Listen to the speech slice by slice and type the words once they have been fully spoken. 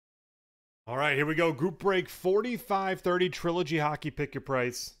All right, here we go. Group break 45-30 Trilogy hockey. Pick your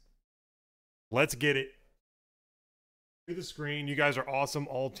price. Let's get it. To the screen. You guys are awesome.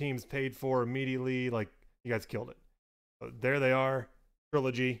 All teams paid for immediately. Like, you guys killed it. So there they are.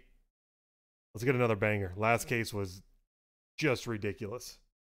 Trilogy. Let's get another banger. Last case was just ridiculous.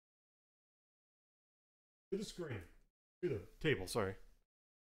 To the screen. To the table, sorry.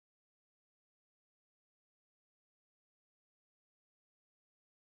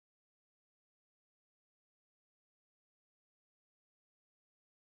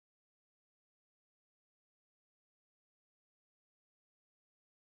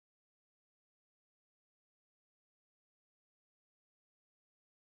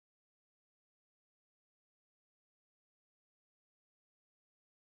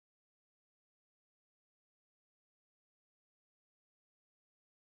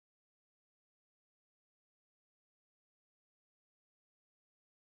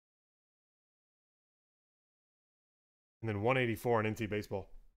 And then 184 on NT Baseball.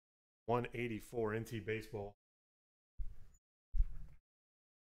 184 NT Baseball.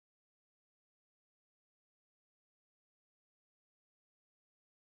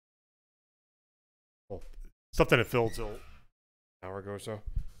 Well, stuff that it filled till an hour ago or so.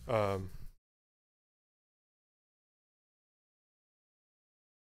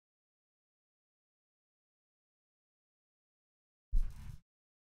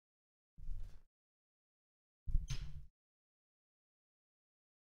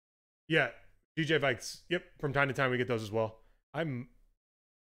 Yeah, DJ Vikes. Yep, from time to time we get those as well. I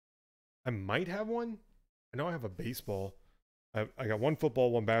might have one. I know I have a baseball. I got one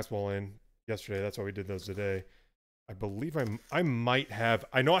football, one basketball in yesterday. That's why we did those today. I believe I might have.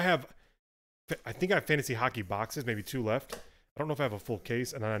 I know I have. I think I have fantasy hockey boxes, maybe 2 left. I don't know if I have a full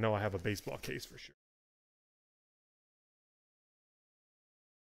case, and I know I have a baseball case for sure.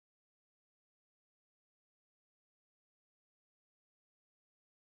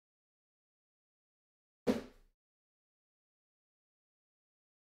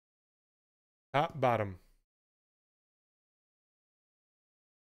 Top, bottom.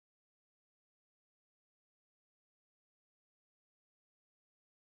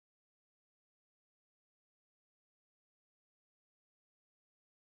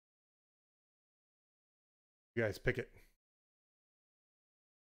 You guys pick it.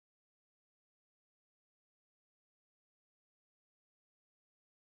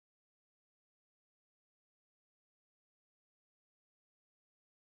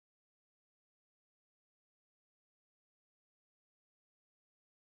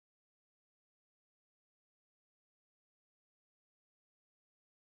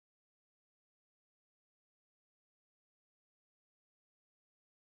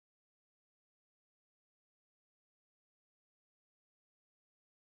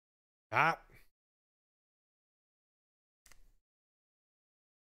 Top.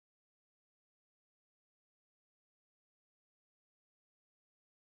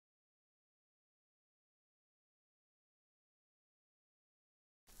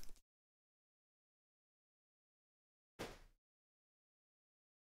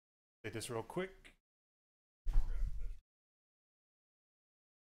 Get this real quick.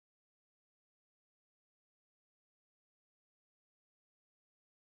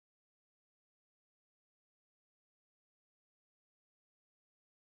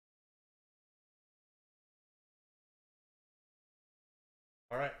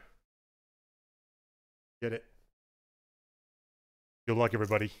 All right. Get it. Good luck,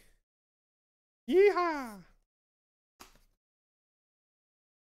 everybody. Yeehaw!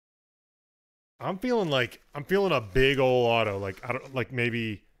 I'm feeling a big old auto. Like I don't like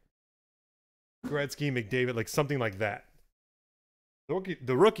maybe Gretzky, McDavid, like something like that.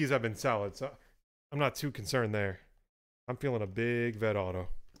 The rookies have been solid, so I'm not too concerned there. I'm feeling a big vet auto.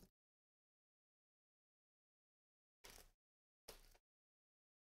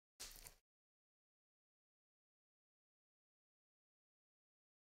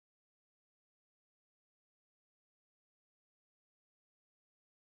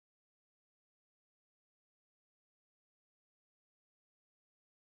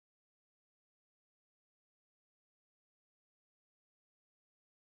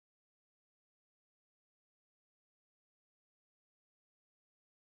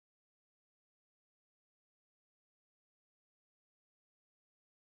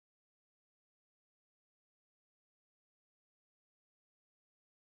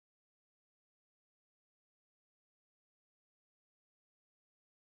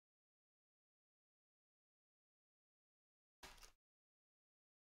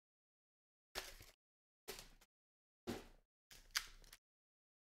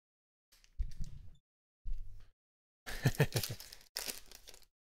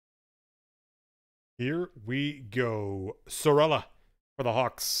 Here we go. Sorella for the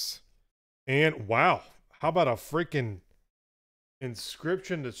Hawks. And wow, how about a freaking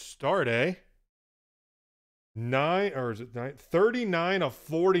inscription to start, eh? 39 of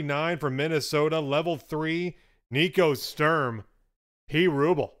 49 for Minnesota. Level 3, Nico Sturm. P.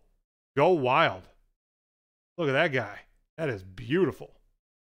 Rubel. Go wild. Look at that guy. That is beautiful.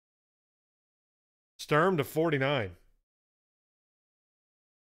 Sturm to 49.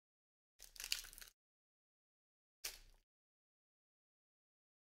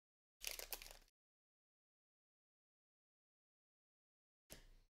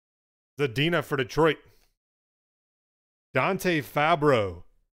 Zadina for Detroit. Dante Fabro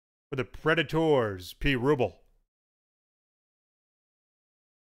for the Predators. P. Rubel.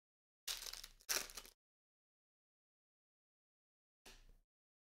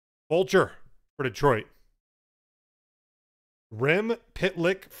 Vulture for Detroit. Rem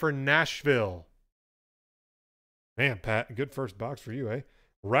Pitlick for Nashville. Man, Pat, good first box for you, eh?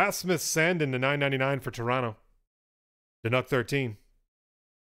 Rasmus Sandin to $9.99 for Toronto. Danuck 13.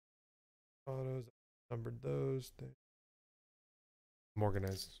 Autos, numbered those. I'm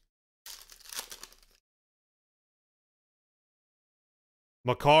organized.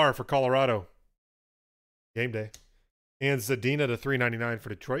 Makar for Colorado. Game day. And Zadina to $3.99 for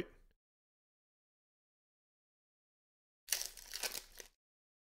Detroit.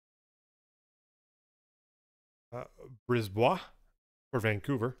 Brisbois for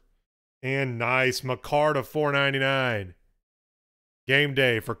Vancouver. And nice Makar to $4.99. Game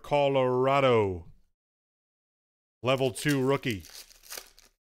day for Colorado. Level 2 rookie.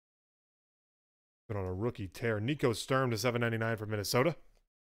 Been on a rookie tear. Nico Sturm to $7.99 for Minnesota.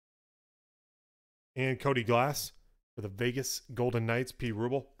 And Cody Glass for the Vegas Golden Knights. P.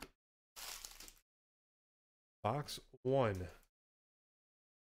 Rubel. Box 1.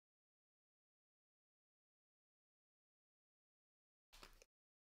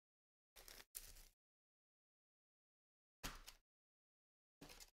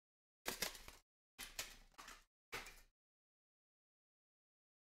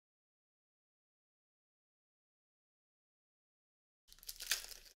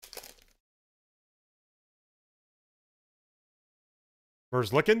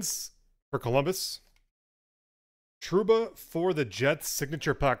 Merzlikins for Columbus. Trouba for the Jets.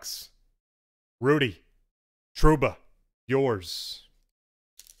 Signature pucks. Rudy. Trouba. Yours.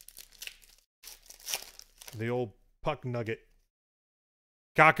 The old puck nugget.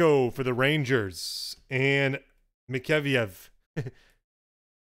 Kako for the Rangers. And Mikheyev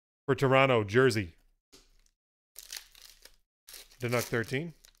for Toronto. Jersey. Danuck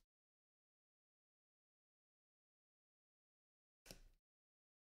 13.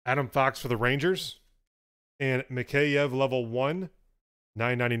 Adam Fox for the Rangers. And Mikheyev level 1.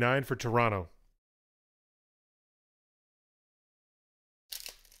 $9.99 for Toronto.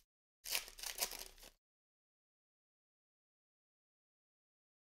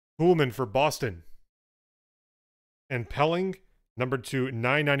 Pullman for Boston. And Pelling, number 2,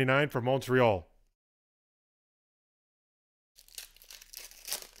 $9.99 for Montreal.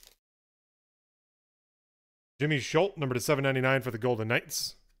 Jimmy Schultz, number 7.99 for the Golden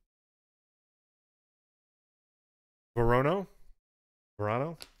Knights. Verano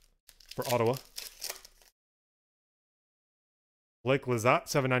for Ottawa. Blake Lizotte,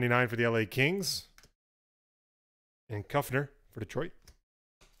 $7.99 for the LA Kings. And Kuffner for Detroit.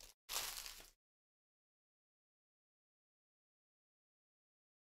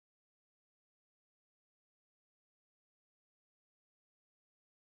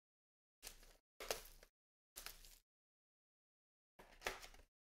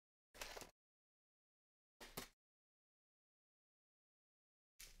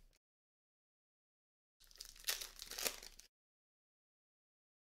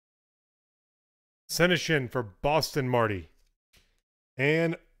 Senishin for Boston, Marty.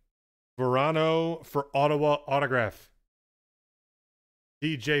 And Verano for Ottawa autograph.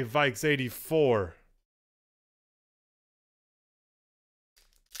 DJ Vikes 84.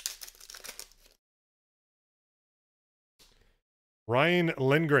 Ryan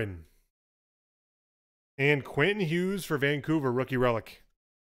Lindgren. And Quentin Hughes for Vancouver, rookie relic.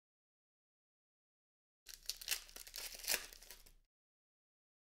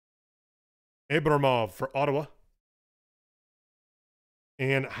 Abramov for Ottawa.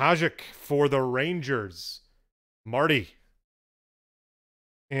 And Hajic for the Rangers. Marty.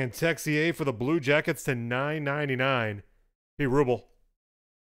 And Texier for the Blue Jackets to $9.99. P. Rubel.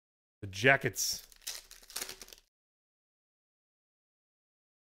 The Jackets.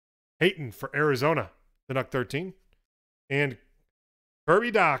 Hayton for Arizona. Danuck 13. And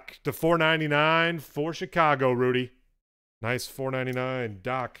Kirby Doc to 499 for Chicago, Rudy. Nice 499,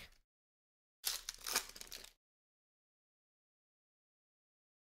 Doc.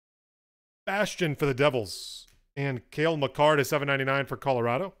 Bastion for the Devils. And Cale McCarr to 799 for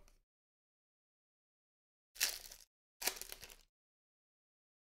Colorado.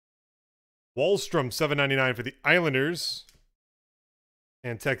 Wallstrom, 799 for the Islanders.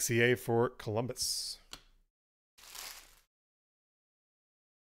 And Texier for Columbus.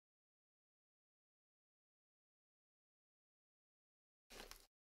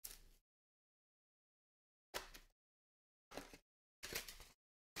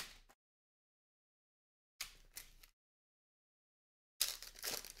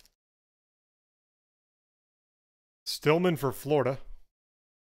 Stillman for Florida.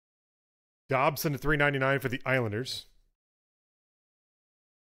 Dobson to 399 for the Islanders.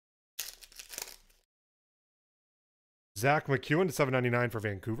 Zach McEwen to 799 for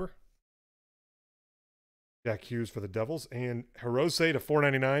Vancouver. Jack Hughes for the Devils. And Hirose to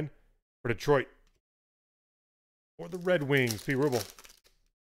 499 for Detroit. Or the Red Wings, P. Rubel.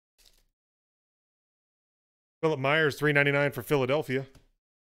 Philip Myers, 399 for Philadelphia.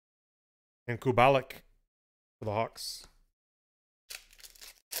 And Kubalik for the Hawks.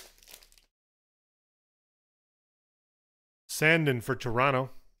 Sandin for Toronto.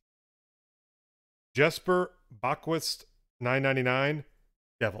 Jesper Bachwist, 999,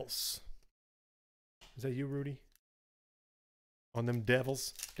 Devils. Is that you, Rudy? On them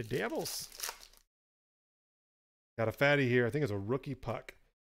Devils. The Devils. Got a fatty here. I think it's a rookie puck.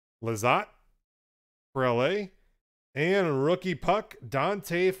 Lizotte for LA. And rookie puck,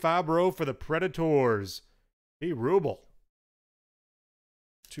 Dante Fabro for the Predators. P. Rubel.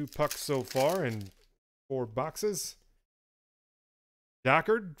 2 pucks so far in 4 boxes.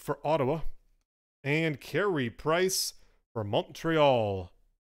 Dackard for Ottawa. And Carey Price for Montreal.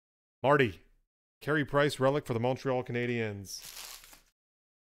 Marty. Carey Price relic for the Montreal Canadiens.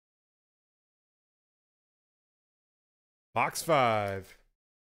 Box 5.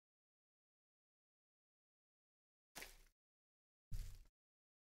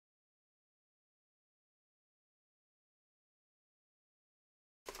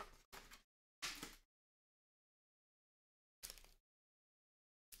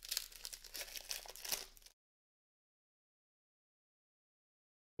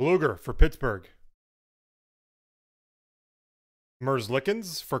 Luger for Pittsburgh.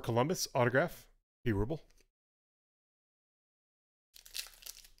 Merzlikins for Columbus. Autograph. P. Rubel.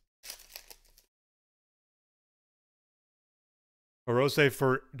 Hirose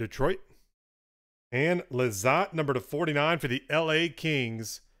for Detroit. And Lizotte, number /49 for the LA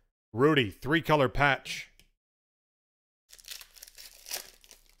Kings. Rudy, 3-color patch.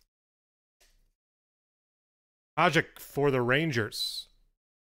 Ajak for the Rangers.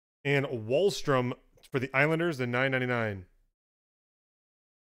 And Wallstrom for the Islanders, the $9.99.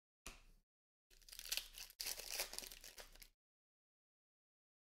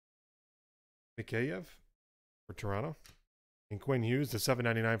 Mikheyev for Toronto. And Quinn Hughes, the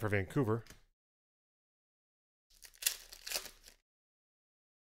 $7.99 for Vancouver.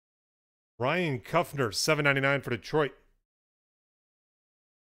 Ryan Kuffner, $7.99 for Detroit.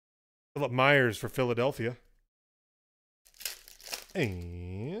 Philip Myers for Philadelphia.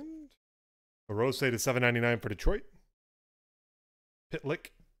 And Hirose to $7.99 for Detroit. Pitlick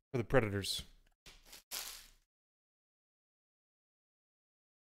for the Predators.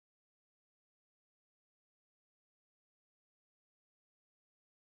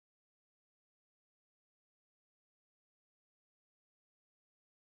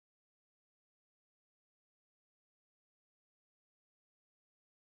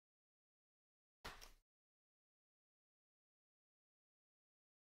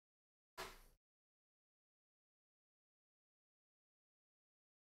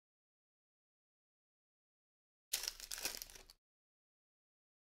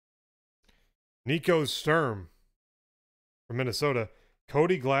 Nico Sturm from Minnesota.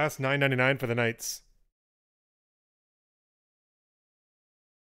 Cody Glass, $9.99 for the Knights.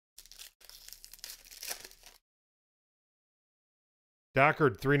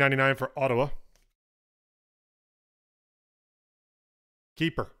 Dackard, $3.99 for Ottawa.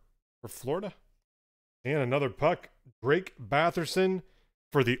 Keeper for Florida. And another puck, Drake Batherson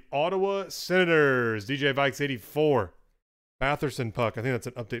for the Ottawa Senators. DJ Vikes, 84. Batherson puck. I think that's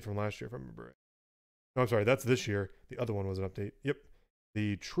an update from last year, if I remember right. No, I'm sorry. That's this year. The other one was an update. Yep.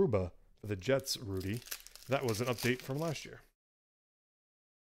 The Trouba for the Jets, Rudy. That was an update from last year.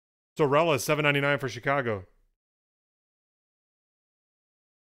 Sorella, $7.99 for Chicago.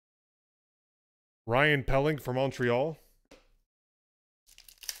 Ryan Pelling for Montreal.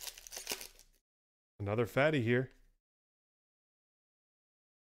 Another fatty here.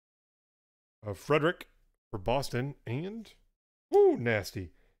 Frederick for Boston. And, woo, nasty.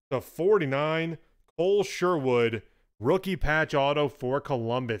 The 49, Cole Sherwood, rookie patch auto for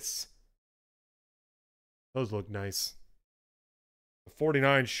Columbus. Those look nice. The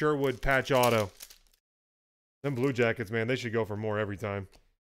 49 Sherwood patch auto. Them Blue Jackets, man, they should go for more every time.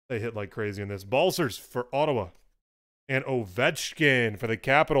 They hit like crazy in this. Balsers for Ottawa. And Ovechkin for the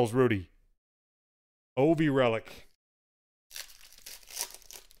Capitals, Rudy. Ovi relic.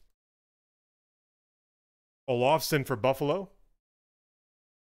 Olofsson for Buffalo.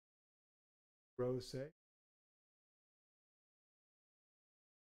 Rose.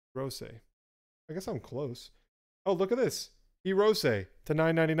 I guess I'm close. Oh, look at this. Rose to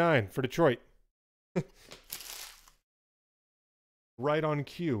 $9.99 for Detroit. Right on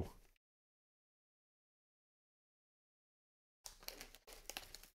cue.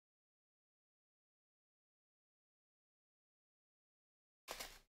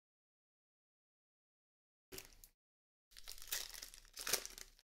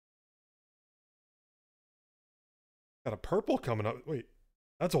 Got a purple coming up. Wait,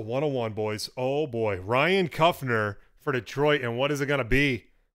 that's a 101, boys. Oh, boy. Ryan Kuffner for Detroit. And what is it going to be?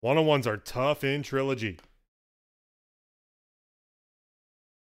 101s are tough in Trilogy.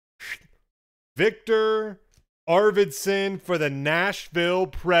 Victor Arvidsson for the Nashville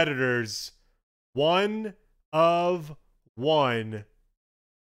Predators. 1 of 1.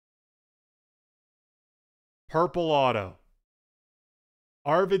 Purple auto.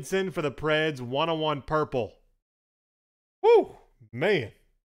 Arvidsson for the Preds. 101 purple. Woo, man.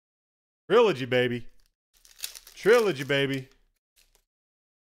 Trilogy, baby. Trilogy, baby.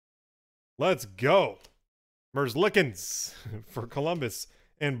 Let's go. Merzlikins for Columbus.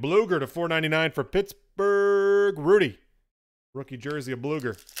 And Bluger to $4.99 for Pittsburgh. Rudy. Rookie jersey of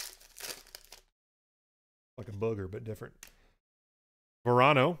Bluger. Like a booger, but different.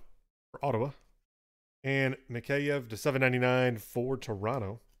 Verano for Ottawa. And Mikheyev to $7.99 for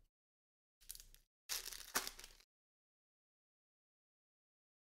Toronto.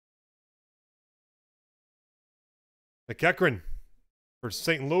 McEachran for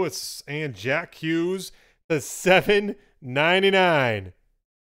St. Louis. And Jack Hughes to $7.99.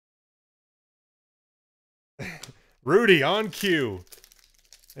 Rudy on cue.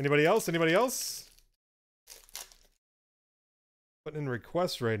 Anybody else? Anybody else? Putting in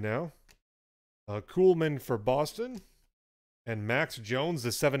requests right now. Kuhlman for Boston. And Max Jones, the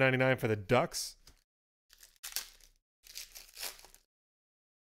 $7.99 for the Ducks.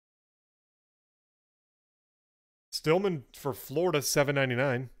 Stillman for Florida,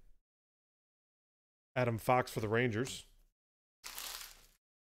 $7.99. Adam Fox for the Rangers.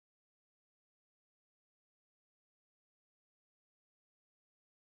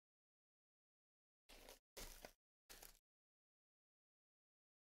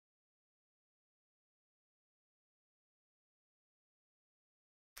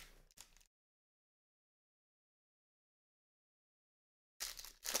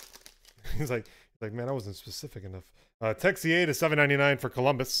 He's like, man, I wasn't specific enough. Texier to $7.99 for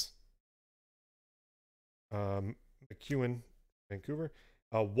Columbus. McEwen, Vancouver.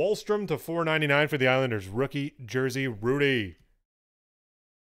 Wallstrom to $4.99 for the Islanders. Rookie jersey, Rudy.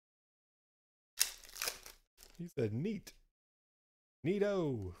 He said neat.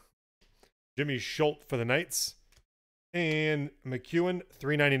 Neato. Jimmy Schultz for the Knights. And McEwen,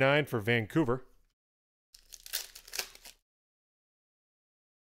 $3.99 for Vancouver.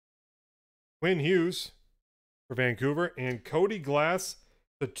 Quinn Hughes for Vancouver. And Cody Glass,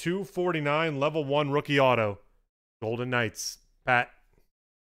 the $2.49 level 1 rookie auto. Golden Knights. Pat.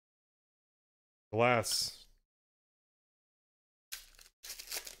 Glass.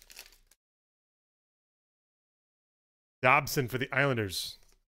 Dobson for the Islanders.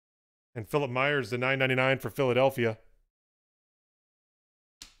 And Philip Myers, the $9.99 for Philadelphia.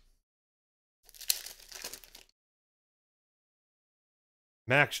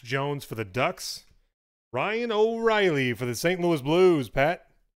 Max Jones for the Ducks. Ryan O'Reilly for the St. Louis Blues, Pat.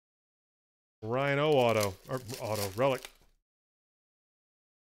 Ryan O auto. Or auto. Relic.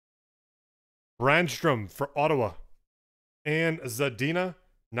 Brandstrom for Ottawa. And Zadina,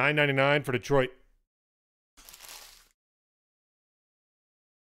 $9.99 for Detroit.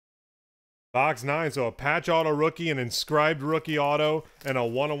 Box 9, so a patch auto rookie, an inscribed rookie auto, and a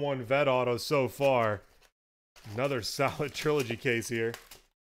 101 vet auto so far. Another solid Trilogy case here.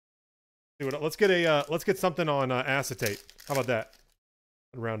 Let's get something on acetate. How about that?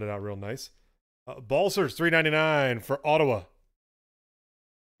 Round it out real nice. Balsers $3.99 for Ottawa.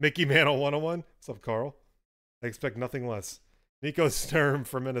 Mickey Mantle 101. What's up, Carl? I expect nothing less. Nico Sturm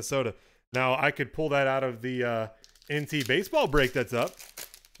for Minnesota. Now, I could pull that out of the NT baseball break that's up.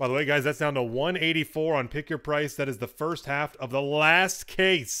 By the way, guys, that's down to 184 on Pick Your Price. That is the first half of the last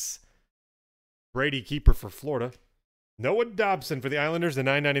case. Brady keeper for Florida. Noah Dobson for the Islanders at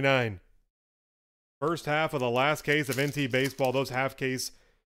 $9.99. First half of the last case of NT baseball. Those half case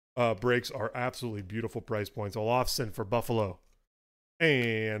breaks are absolutely beautiful price points. Olofsson for Buffalo.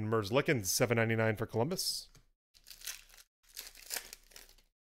 And Merzlikins, $7.99 for Columbus.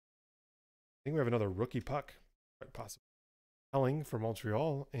 I think we have another rookie puck. Quite possible. Helling for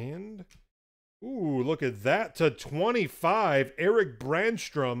Montreal. And, ooh, look at that. To 25, Eric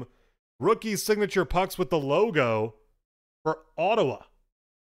Brandstrom. Rookie signature pucks with the logo for Ottawa.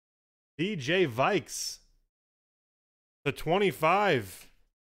 DJ Vikes. To 25.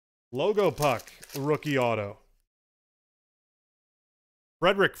 Logo puck. Rookie auto.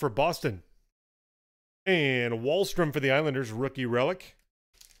 Frederick for Boston. And Wallstrom for the Islanders. Rookie relic.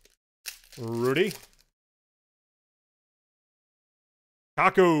 Rudy.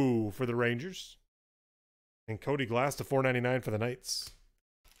 Kako for the Rangers. And Cody Glass to $4.99 for the Knights.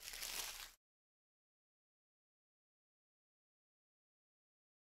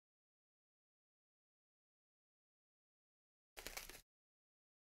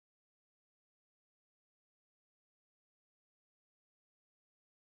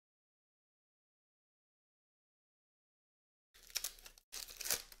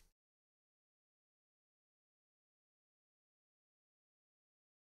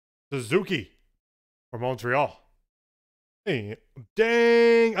 Suzuki for Montreal. Hey,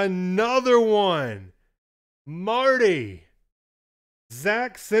 dang, another one. Marty.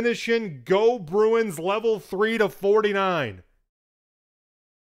 Zach Sinishin, Go Bruins, level 3 to 49.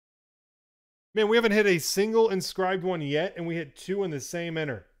 Man, we haven't hit a single inscribed one yet, and we hit 2 in the same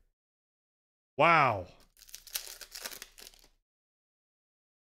enter. Wow.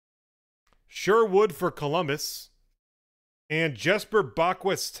 Sherwood for Columbus. And Jesper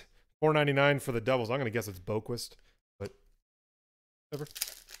Boquist, $4.99 for the Devils. I'm going to guess it's Boquist, but whatever.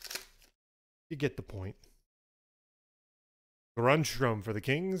 You get the point. Grunstrom for the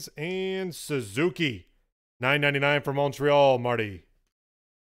Kings. And Suzuki, $9.99 for Montreal, Marty.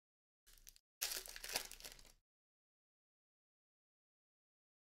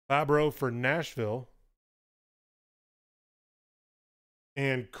 Fabro for Nashville.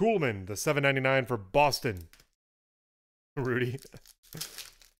 And Kuhlman, the $7.99 for Boston. Rudy.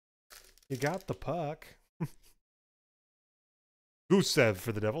 You got the puck. Gusev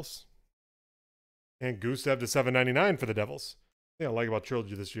for the Devils. And Gusev to $7.99 for the Devils. The thing I like about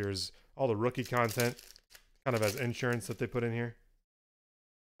Trilogy this year is all the rookie content kind of has insurance that they put in here.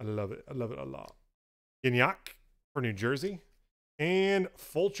 I love it. I love it a lot. Gignac for New Jersey. And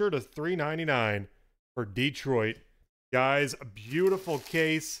Fulcher to $3.99 for Detroit. Guys, a beautiful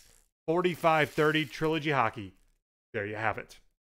case. 45-30 Trilogy Hockey. There you have it.